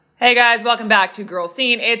Hey guys, welcome back to Girl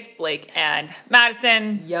Scene. It's Blake and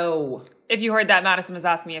Madison. Yo. If you heard that, Madison was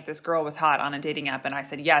asking me if this girl was hot on a dating app, and I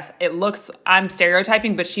said yes. I'm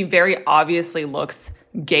stereotyping, but she very obviously looks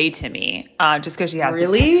gay to me. Just because she has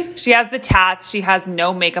she has the tats, she has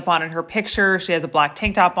no makeup on in her picture, she has a black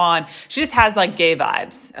tank top on. She just has like gay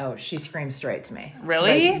vibes. Oh, she screams straight to me.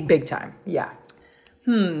 Really? Like, big time. Yeah.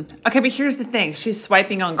 Okay, but here's the thing. She's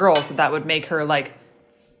swiping on girls, so that would make her like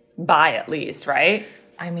bi at least, right?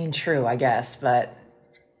 I mean, true, I guess, but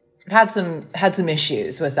I've had some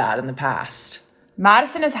issues with that in the past.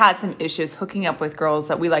 Madison has had some issues hooking up with girls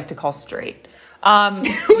that we like to call straight.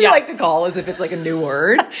 We like to call as if it's like a new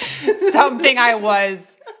word. Something I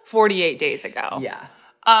was 48 days ago. Yeah.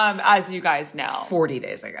 As you guys know. 40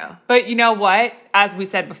 days ago. But you know what? As we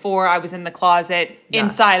said before, I was in the closet,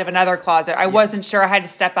 inside of another closet. I wasn't sure. I had to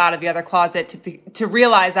step out of the other closet to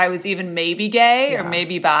realize I was even maybe gay or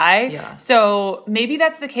maybe bi. Yeah. So maybe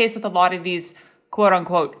that's the case with a lot of these quote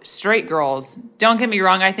unquote straight girls. Don't get me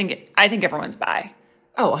wrong. I think everyone's bi.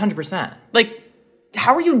 Oh, 100%. Like,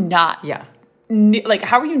 how are you not? Yeah. Like,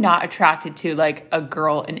 how are you not attracted to like a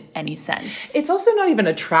girl in any sense? It's also not even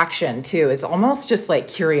attraction too. It's almost just like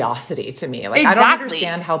curiosity to me. Like, Exactly. I don't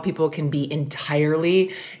understand how people can be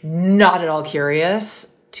entirely not at all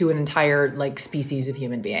curious to an entire like species of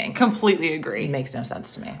human being. Completely agree. It makes no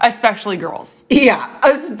sense to me. Especially girls. Yeah,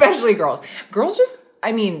 especially girls. Girls just,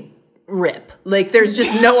 I mean, rip. Like, there's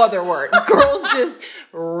just no other word. Girls just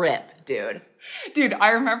rip, dude. Dude,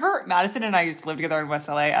 I remember Madison and I used to live together in West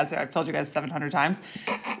LA, as I've told you guys 700 times.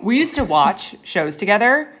 We used to watch shows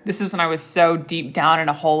together. This was when I was so deep down in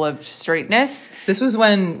a hole of straightness. This was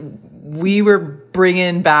when we were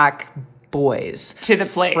bringing back boys to the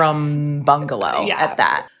place. From Bungalow at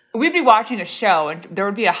that. We'd be watching a show and there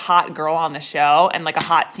would be a hot girl on the show and like a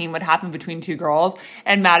hot scene would happen between two girls.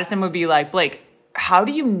 And Madison would be like, Blake, how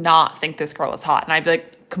do you not think this girl is hot? And I'd be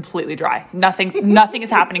like, completely dry. Nothing is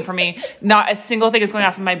happening for me. Not a single thing is going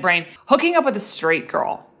off in my brain. Hooking up with a straight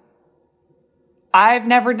girl. I've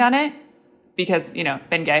never done it because,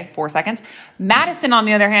 been gay 4 seconds. Madison, on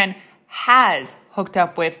the other hand, has hooked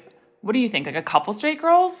up with, what do you think, like a couple straight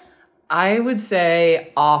girls? I would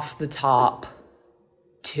say off the top,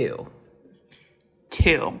 2.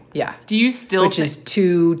 2. Yeah. Do you still Which is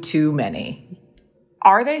too many.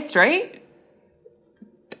 Are they straight?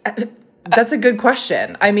 That's a good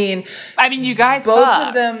question. I mean, you guys both fucked.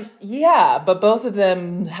 of them, yeah, but both of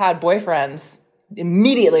them had boyfriends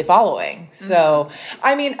immediately following. So,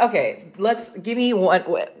 I mean, okay, let's give me one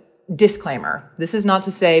disclaimer. This is not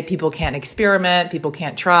to say people can't experiment, people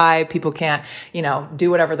can't try, people can't,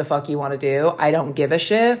 do whatever the fuck you want to do. I don't give a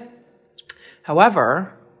shit.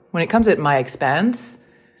 However, when it comes at my expense,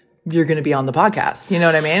 you're going to be on the podcast. You know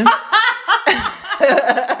what I mean?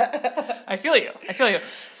 I feel you.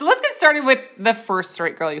 So let's get started with the first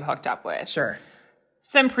straight girl you hooked up with. Sure.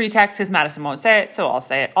 Some pretext because Madison won't say it, so I'll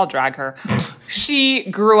say it. I'll drag her. She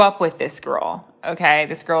grew up with this girl. Okay,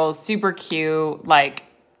 this girl is super cute, like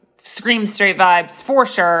scream straight vibes for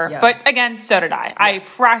sure. Yeah. But again, so did I. Yeah. I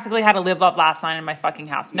practically had a live, love, laugh sign in my fucking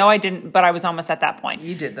house. No, I didn't, but I was almost at that point.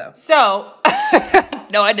 You did though. So,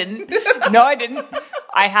 no, I didn't.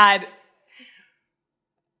 I had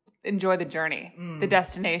enjoy the journey. The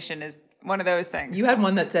destination is one of those things. You had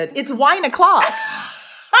one that said, it's wine o'clock.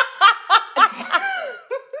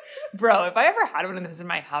 Bro, if I ever had one of those in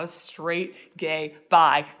my house, straight, gay,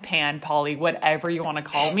 bi, pan, poly, whatever you want to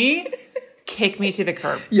call me, kick me to the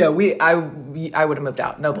curb. Yeah, I would have moved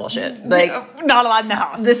out. No bullshit. Like, not allowed in the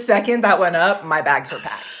house. The second that went up, my bags were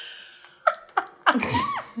packed.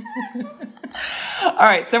 All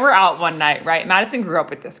right, so we're out one night, right? Madison grew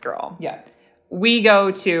up with this girl. Yeah. We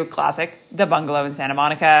go to classic, the Bungalow in Santa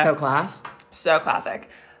Monica. So classic.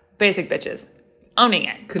 Basic bitches. Owning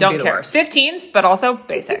it. Don't care. Worst. 15s, but also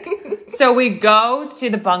basic. So we go to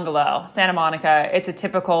the Bungalow, Santa Monica. It's a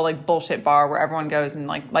typical like bullshit bar where everyone goes and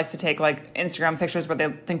like likes to take like Instagram pictures where they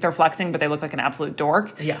think they're flexing, but they look like an absolute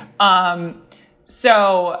dork. Yeah.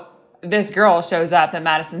 So this girl shows up that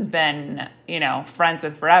Madison's been, friends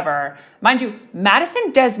with forever. Mind you,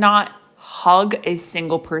 Madison does not hug a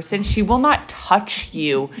single person. She will not touch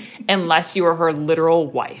you unless you are her literal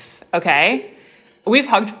wife. Okay? We've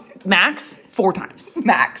hugged max 4 times.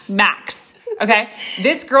 Max. Okay?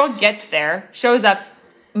 This girl gets there, shows up.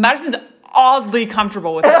 Madison's oddly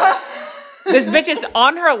comfortable with her. This bitch is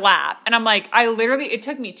on her lap. And I'm like, it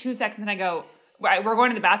took me 2 seconds and I go, we're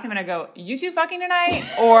going to the bathroom and I go, you two fucking tonight?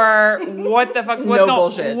 Or what the fuck?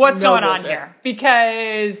 What's going on here?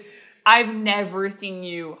 Because I've never seen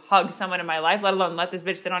you hug someone in my life, let alone let this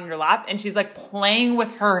bitch sit on your lap. And she's like playing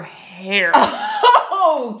with her hair.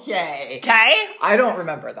 Okay. Okay? I don't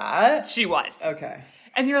remember that. She was. Okay.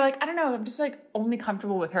 And you're like, I don't know, I'm just like only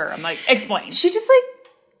comfortable with her. I'm like, explain. She just like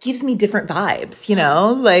gives me different vibes, you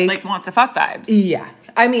know? Like wants to fuck vibes. Yeah.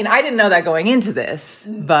 I mean, I didn't know that going into this,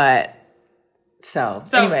 but so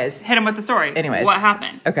anyways. Hit him with the story. Anyways. What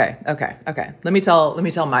happened? Okay. Let me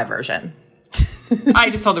tell my version. I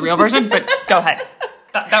just told the real version, but go ahead.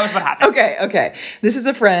 That was what happened. Okay. This is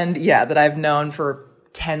a friend, that I've known for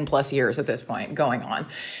 10 plus years at this point, going on.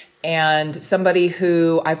 And somebody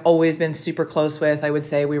who I've always been super close with. I would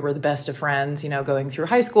say we were the best of friends, going through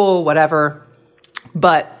high school, whatever.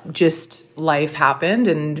 But just life happened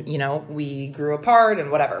and, we grew apart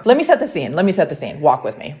and whatever. Let me set the scene. Walk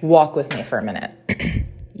with me for a minute.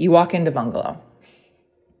 You walk into bungalow.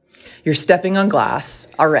 You're stepping on glass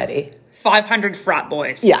already. 500 frat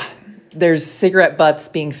boys. Yeah. There's cigarette butts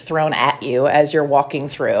being thrown at you as you're walking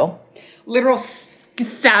through. Literal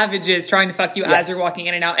savages trying to fuck you as you're walking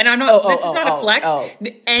in and out. And I'm not, this is not a flex.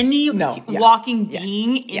 Any walking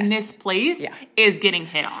being in this place is getting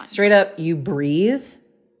hit on. Straight up, you breathe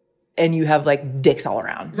and you have like dicks all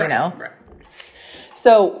around, you know? Right.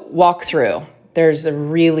 So walk through. There's a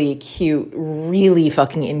really cute, really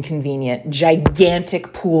fucking inconvenient,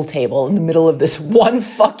 gigantic pool table in the middle of this one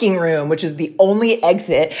fucking room, which is the only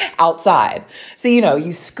exit outside. So,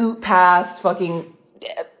 you scoot past fucking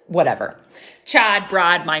whatever. Chad,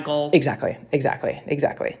 Brad, Michael. Exactly.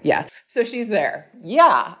 Yeah. So she's there.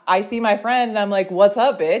 Yeah. I see my friend and I'm like, what's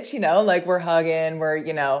up, bitch? Like we're hugging, we're,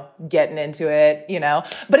 getting into it,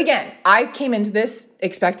 But again, I came into this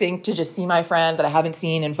expecting to just see my friend that I haven't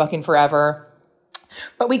seen in fucking forever.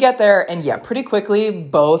 But we get there and pretty quickly,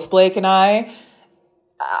 both Blake and I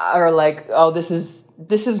are like, oh, this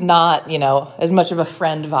is not, as much of a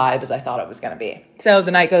friend vibe as I thought it was going to be. So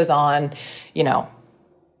the night goes on,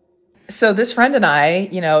 So this friend and I,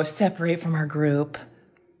 separate from our group.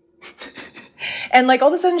 And like all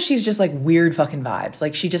of a sudden she's just like weird fucking vibes.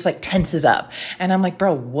 Like she just like tenses up. And I'm like,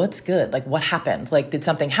 bro, what's good? Like what happened? Like did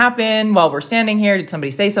something happen while we're standing here? Did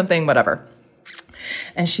somebody say something? Whatever.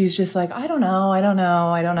 And she's just like, I don't know. And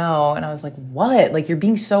I was like, what? Like, you're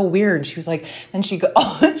being so weird. And she was like, and she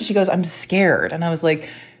goes, I'm scared. And I was like,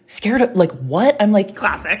 scared of, like, what? I'm like,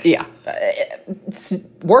 classic. Yeah. It's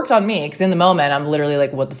worked on me because in the moment, I'm literally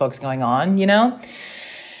like, what the fuck's going on, And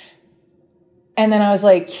then I was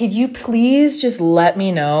like, could you please just let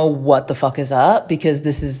me know what the fuck is up? Because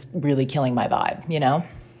this is really killing my vibe,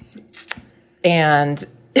 And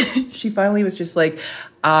she finally was just like,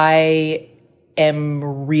 I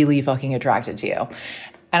am really fucking attracted to you.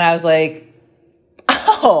 And I was like,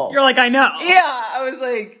 oh. You're like, I know. Yeah. I was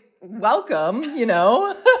like, welcome,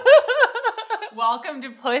 Welcome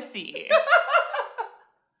to pussy.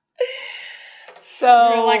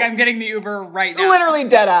 So. You're like, I'm getting the Uber right now. Literally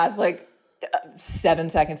dead ass. Like 7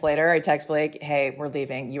 seconds later, I text Blake, hey, we're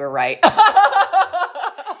leaving. You were right.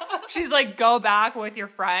 She's like, go back with your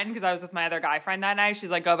friend, because I was with my other guy friend that night. She's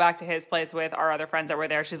like, go back to his place with our other friends that were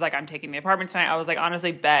there. She's like, I'm taking the apartment tonight. I was like,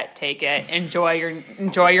 honestly, bet, take it. Enjoy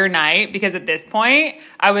your night. Because at this point,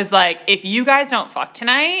 I was like, if you guys don't fuck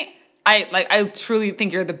tonight, I truly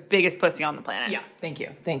think you're the biggest pussy on the planet. Yeah, thank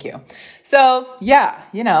you. So,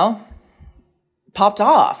 popped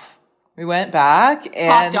off. We went back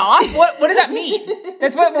and... Popped off? What does that mean?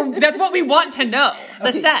 That's what we want to know.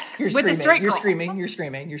 The sex with the straight girl. You're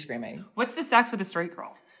screaming. What's the sex with a straight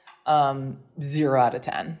girl? 0 out of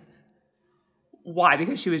 10. Why?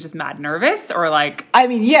 Because she was just mad nervous, or like? I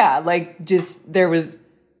mean, yeah, like just there was...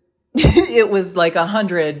 it was like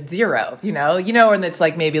 100, 0, and it's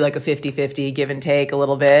like maybe like a 50-50 give and take a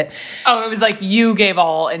little bit. Oh, it was like you gave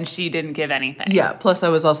all and she didn't give anything. Yeah. Plus I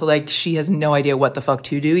was also like, she has no idea what the fuck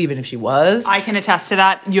to do, even if she was. I can attest to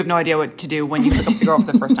that. You have no idea what to do when you hook up the girl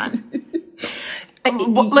for the first time.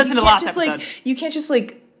 Listen to the last episode. You can't just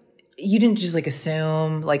like, you didn't just like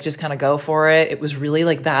assume, like just kind of go for it. It was really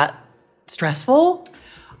like that stressful.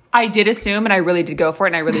 I did assume and I really did go for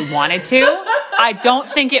it and I really wanted to. I don't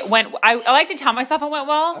think it went... I like to tell myself it went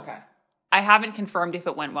well. Okay. I haven't confirmed if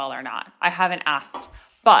it went well or not. I haven't asked.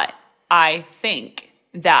 But I think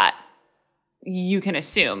that you can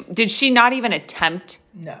assume. Did she not even attempt?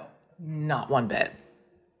 No. Not one bit.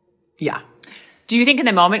 Yeah. Do you think in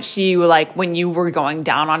the moment she, like, when you were going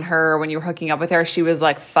down on her, when you were hooking up with her, she was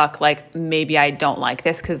like, fuck, like, maybe I don't like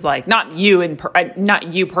this? Because, like, not you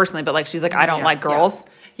personally, but, like, she's like, I don't like girls.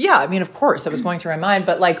 Yeah, I mean, of course, that was going through my mind.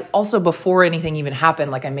 But, like, also before anything even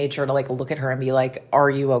happened, like, I made sure to, like, look at her and be like, are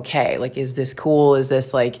you okay? Like, is this cool? Is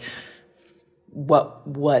this, like,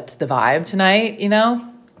 what's the vibe tonight,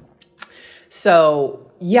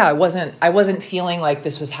 So, yeah, I wasn't feeling like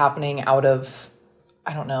this was happening out of,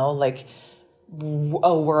 I don't know, like,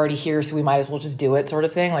 oh, we're already here, so we might as well just do it sort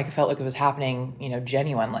of thing. Like, I felt like it was happening,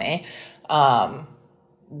 genuinely.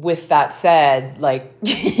 With that said, like,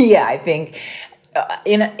 yeah, I think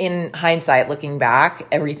in hindsight, looking back,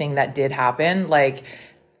 everything that did happen, like,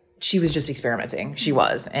 she was just experimenting. She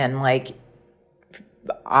was. And like,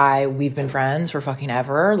 we've been friends for fucking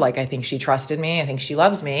ever. Like, I think she trusted me. I think she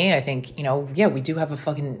loves me. I think, yeah, we do have a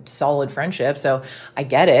fucking solid friendship. So I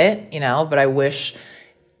get it, but I wish,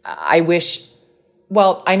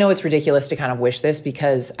 well, I know it's ridiculous to kind of wish this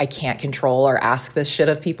because I can't control or ask this shit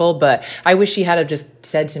of people, but I wish she had have just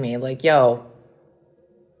said to me, like, yo,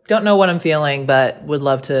 don't know what I'm feeling, but would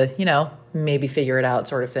love to, maybe figure it out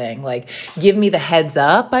sort of thing. Like, give me the heads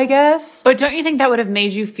up, I guess. But don't you think that would have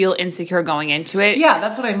made you feel insecure going into it? Yeah,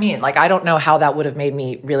 that's what I mean. Like, I don't know how that would have made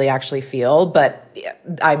me really actually feel, but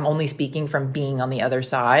I'm only speaking from being on the other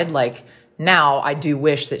side. Like, now I do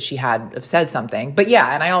wish that she had have said something. But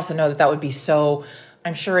yeah, and I also know that would be so,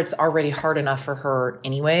 I'm sure it's already hard enough for her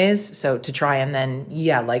anyways. So to try and then,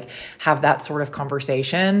 yeah, like have that sort of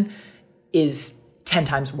conversation is 10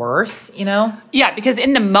 times worse, Yeah, because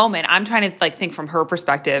in the moment, I'm trying to like think from her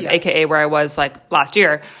perspective, AKA where I was like last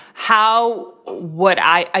year, how would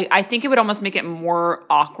I think it would almost make it more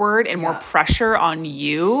awkward and more pressure on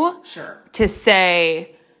you to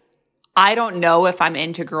say, I don't know if I'm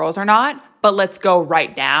into girls or not, but let's go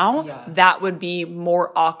right now. Yeah. That would be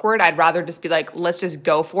more awkward. I'd rather just be like, let's just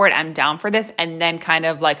go for it. I'm down for this. And then kind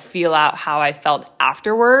of like feel out how I felt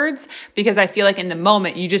afterwards. Because I feel like in the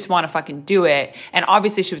moment, you just want to fucking do it. And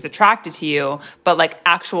obviously she was attracted to you, but like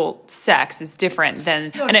actual sex is different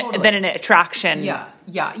than an attraction.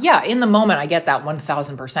 Yeah. In the moment, I get that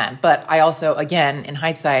 1000%. But I also, again, in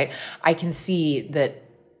hindsight, I can see that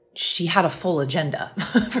she had a full agenda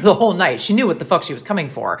for the whole night. She knew what the fuck she was coming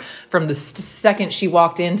for from the second she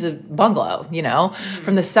walked into bungalow,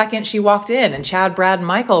 from the second she walked in and Chad, Brad, and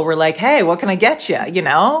Michael were like, hey, what can I get you?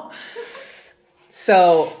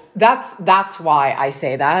 So that's why I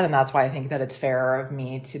say that. And that's why I think that it's fair of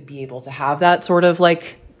me to be able to have that sort of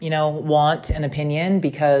like, want and opinion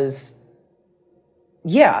because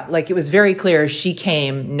yeah, like it was very clear she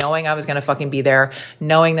came knowing I was going to fucking be there,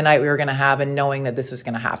 knowing the night we were going to have and knowing that this was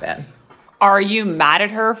going to happen. Are you mad at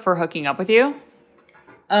her for hooking up with you?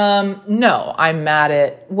 No, I'm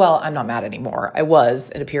not mad anymore. I was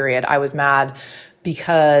in a period. I was mad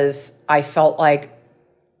because I felt like,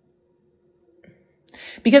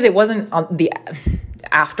 because it wasn't on the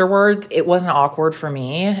afterwards, it wasn't awkward for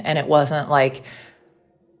me. And it wasn't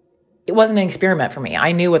an experiment for me.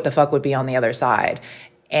 I knew what the fuck would be on the other side.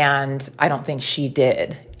 And I don't think she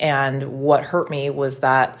did. And what hurt me was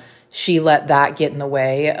that she let that get in the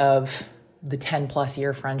way of the 10 plus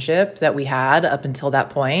year friendship that we had up until that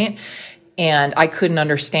point. And I couldn't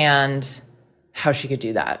understand how she could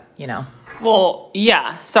do that, Well,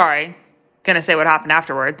 yeah, sorry. Gonna say what happened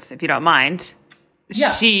afterwards, if you don't mind.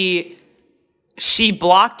 Yeah. She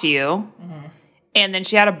blocked you, and then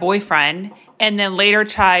she had a boyfriend, and then later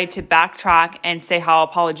tried to backtrack and say how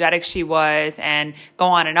apologetic she was and go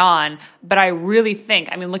on and on. But I really think,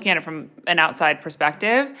 looking at it from an outside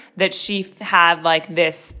perspective, that she had like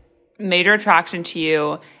this major attraction to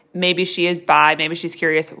you. Maybe she is bi, maybe she's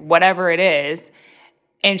curious, whatever it is.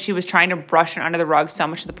 And she was trying to brush it under the rug so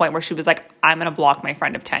much to the point where she was like, I'm going to block my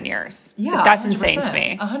friend of 10 years. Yeah. Like, that's insane to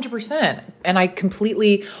me. 100%. And I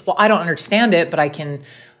completely, I don't understand it, but I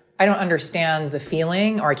don't understand the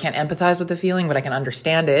feeling, or I can't empathize with the feeling, but I can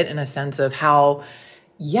understand it in a sense of how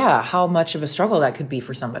much of a struggle that could be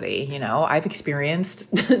for somebody. I've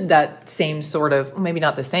experienced that same sort of, maybe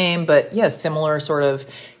not the same, but similar sort of,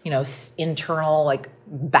 internal like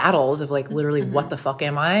battles of like literally what the fuck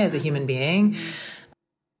am I as a human being?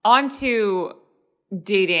 On to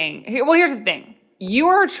dating. Well, here's the thing. You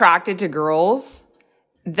are attracted to girls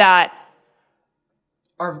that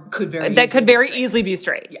could very easily be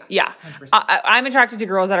straight. Yeah. I'm attracted to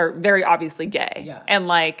girls that are very obviously gay. Yeah. And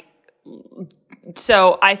like,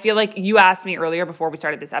 so I feel like you asked me earlier before we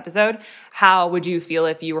started this episode, how would you feel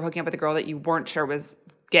if you were hooking up with a girl that you weren't sure was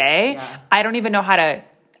gay? Yeah. I don't even know how to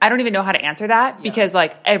answer that because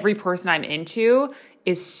like every person I'm into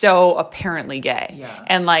is so apparently gay. Yeah.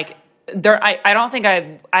 And like I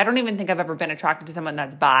don't even think I've ever been attracted to someone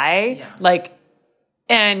that's bi. Yeah. Like,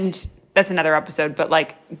 and that's another episode, but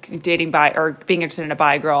like dating bi or being interested in a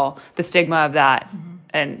bi girl, the stigma of that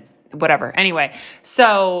and whatever. Anyway,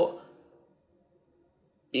 so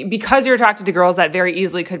because you're attracted to girls that very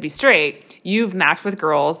easily could be straight, you've matched with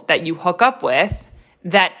girls that you hook up with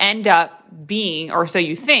that end up being, or so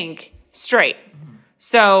you think, straight.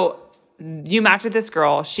 So you match with this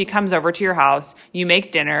girl, she comes over to your house, you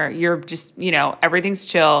make dinner, you're just, everything's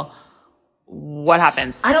chill. what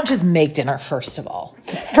happens? I don't just make dinner, first of all.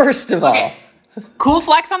 First of all. Cool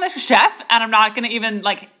flex on the chef, and I'm not going to even,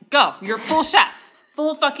 like, go. You're full chef.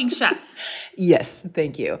 Full fucking chef. Yes,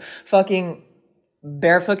 thank you. Fucking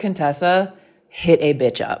Barefoot Contessa hit a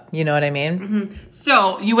bitch up. You know what I mean? Mm-hmm.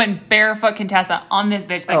 So you went Barefoot Contessa on this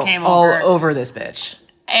bitch that came all over. over this bitch.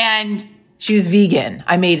 And she was vegan.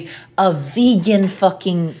 I made a vegan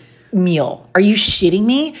fucking meal. Are you shitting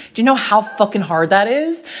me? Do you know how fucking hard that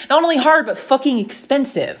is? Not only hard, but fucking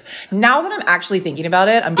expensive. Now that I'm actually thinking about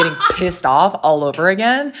it, I'm getting pissed off all over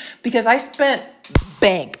again because I spent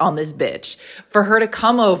bank on this bitch for her to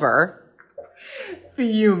come over.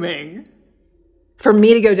 Fuming. For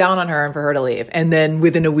me to go down on her and for her to leave. And then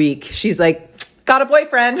within a week, she's like, got a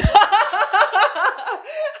boyfriend.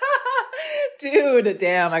 Dude,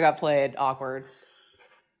 damn, I got played. Awkward.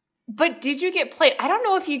 But did you get played? I don't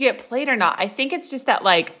know if you get played or not. I think it's just that,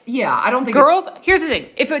 like... Yeah, I don't think girls... Here's the thing.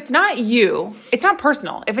 If it's not you, it's not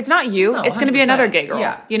personal. If it's not you, it's going to be another gay girl.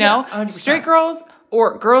 Yeah, you know? Yeah, straight girls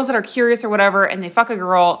or girls that are curious or whatever, and they fuck a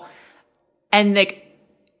girl, and it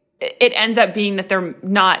ends up being that they're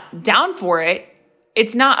not down for it.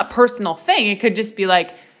 It's not a personal thing. It could just be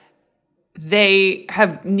like they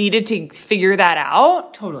have needed to figure that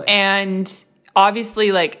out. Totally. And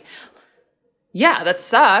obviously, like... Yeah, that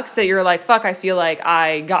sucks that you're like, fuck, I feel like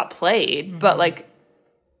I got played. Mm-hmm. But, like,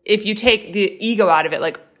 if you take the ego out of it,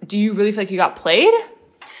 like, do you really feel like you got played?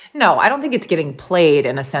 No, I don't think it's getting played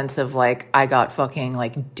in a sense of, like, I got fucking,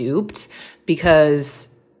 like, duped. Because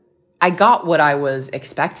I got what I was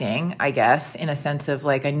expecting, I guess, in a sense of,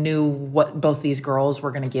 like, I knew what both these girls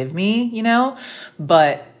were going to give me, you know?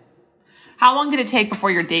 But... How long did it take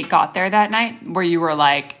before your date got there that night where you were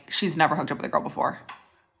like, she's never hooked up with a girl before?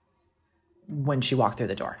 When she walked through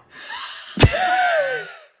the door.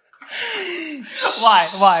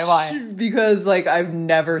 Why? Because, like, I've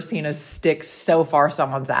never seen a stick so far up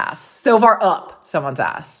someone's ass.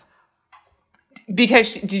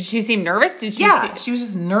 Because did she seem nervous? She was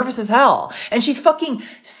just nervous as hell. And she's fucking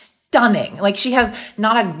stunning. Like, she has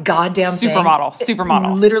not a goddamn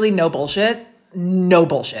Supermodel. Literally no bullshit.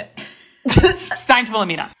 Signed to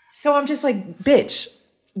Wilhelmina. So I'm just like, bitch,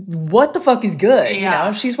 what the fuck is good? Yeah. You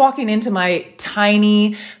know, she's walking into my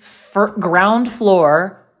tiny ground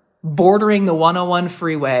floor, bordering the 101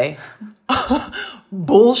 freeway,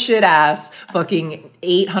 bullshit ass fucking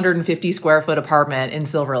 850 square foot apartment in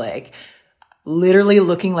Silver Lake, literally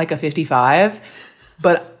looking like a 55,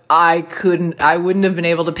 but I wouldn't have been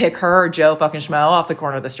able to pick her or Joe fucking Schmo off the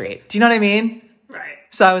corner of the street. Do you know what I mean? Right.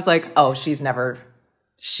 So I was like, oh, she's never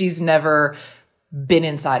been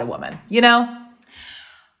inside a woman, you know?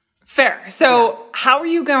 Fair. So how are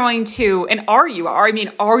you going to, and are you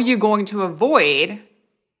going to avoid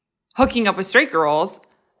hooking up with straight girls,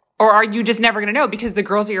 or are you just never going to know because the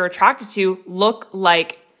girls that you're attracted to look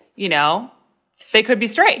like, you know, they could be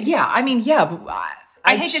straight? Yeah. I mean, yeah. But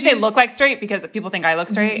I hate to say look like straight because people think I look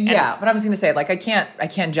straight. Yeah. But I was going to say, like, I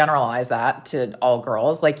can't generalize that to all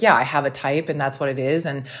girls. Like, yeah, I have a type and that's what it is.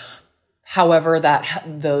 And however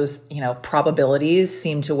those, you know, probabilities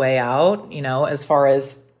seem to weigh out, you know, as far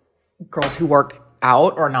as girls who work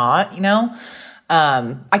out or not, you know,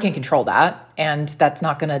 I can't control that. And that's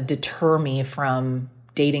not going to deter me from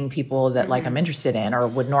dating people that like I'm interested in or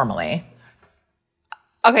would normally.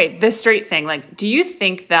 Okay. The straight thing, like, do you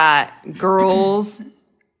think that girls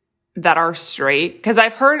that are straight, cause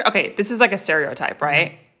I've heard, okay, this is like a stereotype,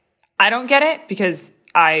 right? I don't get it because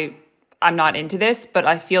I'm not into this, but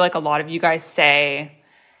I feel like a lot of you guys say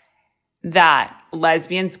that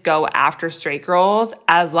lesbians go after straight girls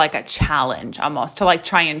as like a challenge almost to like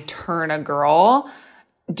try and turn a girl.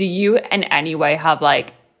 Do you in any way have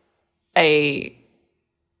like a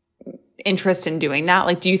interest in doing that?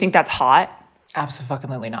 Like, do you think that's hot?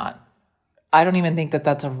 Absolutely not. I don't even think that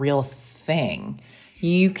that's a real thing.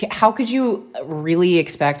 How could you really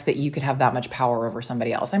expect that you could have that much power over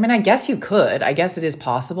somebody else? I mean, I guess you could. I guess it is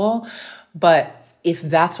possible. But if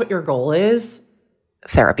that's what your goal is,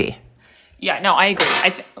 therapy. Yeah, no, I agree.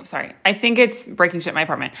 I think it's breaking shit in my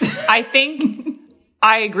apartment. I think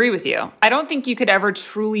I agree with you. I don't think you could ever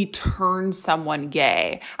truly turn someone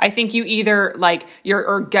gay. I think you either like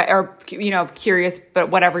or you know, curious, but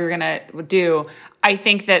whatever you're going to do, I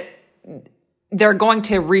think that they're going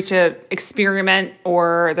to reach a experiment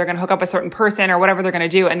or they're going to hook up a certain person or whatever they're going to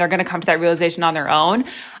do. And they're going to come to that realization on their own.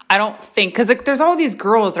 I don't think, cause like, there's all these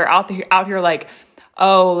girls that are out here like,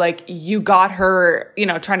 oh, like you got her, you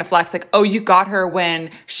know, trying to flex, like, oh, you got her when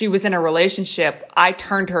she was in a relationship. I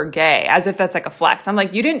turned her gay, as if that's like a flex. I'm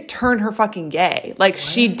like, you didn't turn her fucking gay. Like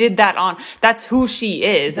she did that that's who she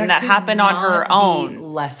is. And that happened on her own.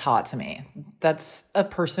 Less hot to me. That's a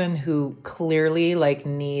person who clearly like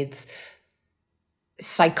needs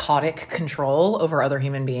psychotic control over other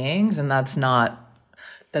human beings. And that's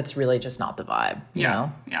really just not the vibe, you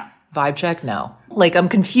know? Yeah. Vibe check? No. Like, I'm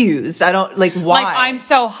confused. I don't, like, why? Like, I'm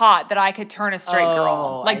so hot that I could turn a straight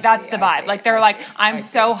girl. Like, that's the vibe. Like, they're like, I'm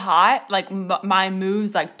so hot, like, my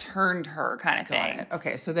moves, like, turned her kind of thing.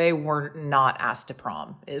 Okay, so they were not asked to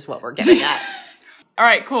prom, is what we're getting at. All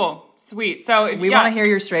right, cool. Sweet. So if we want to hear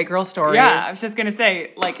your straight girl stories. Yeah, I was just going to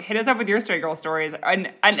say, like, hit us up with your straight girl stories.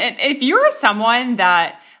 And if you're someone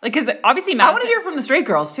that, like, because obviously I want to hear from the straight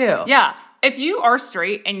girls, too. Yeah. If you are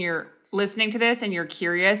straight and you're listening to this and you're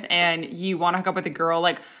curious and you want to hook up with a girl,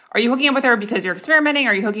 like, are you hooking up with her because you're experimenting?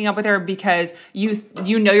 Are you hooking up with her because you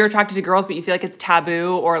know you're attracted to girls, but you feel like it's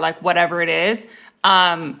taboo or like whatever it is?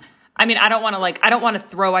 I mean, I don't want to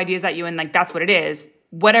throw ideas at you and like, that's what it is.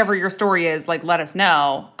 Whatever your story is, like, let us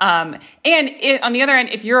know. On the other end,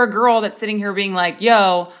 if you're a girl that's sitting here being like,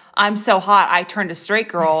 yo, I'm so hot, I turned a straight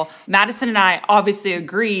girl. Madison and I obviously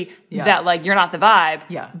agree that like you're not the vibe.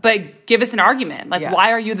 Yeah. But give us an argument. Like,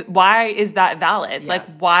 why is that valid? Yeah.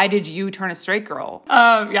 Like, why did you turn a straight girl?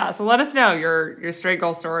 So let us know your straight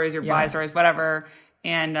girl stories, your bi stories, whatever.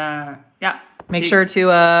 And Make sure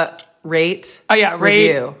to rate. Oh yeah, rate,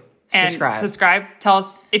 review, and subscribe. Tell us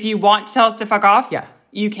if you want to tell us to fuck off. Yeah.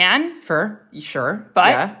 You can. Sure.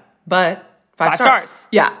 But 5 stars.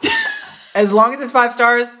 Yeah. As long as it's 5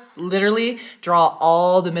 stars, literally draw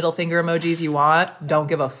all the middle finger emojis you want. Don't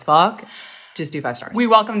give a fuck. Just do 5 stars. We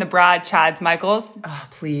welcome the Brad, Chads, Michaels. Oh,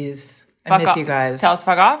 please. I miss you guys. Tell us to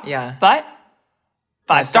fuck off. Yeah. But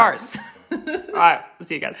 5 stars. All right. We'll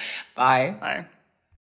see you guys. Bye. Bye.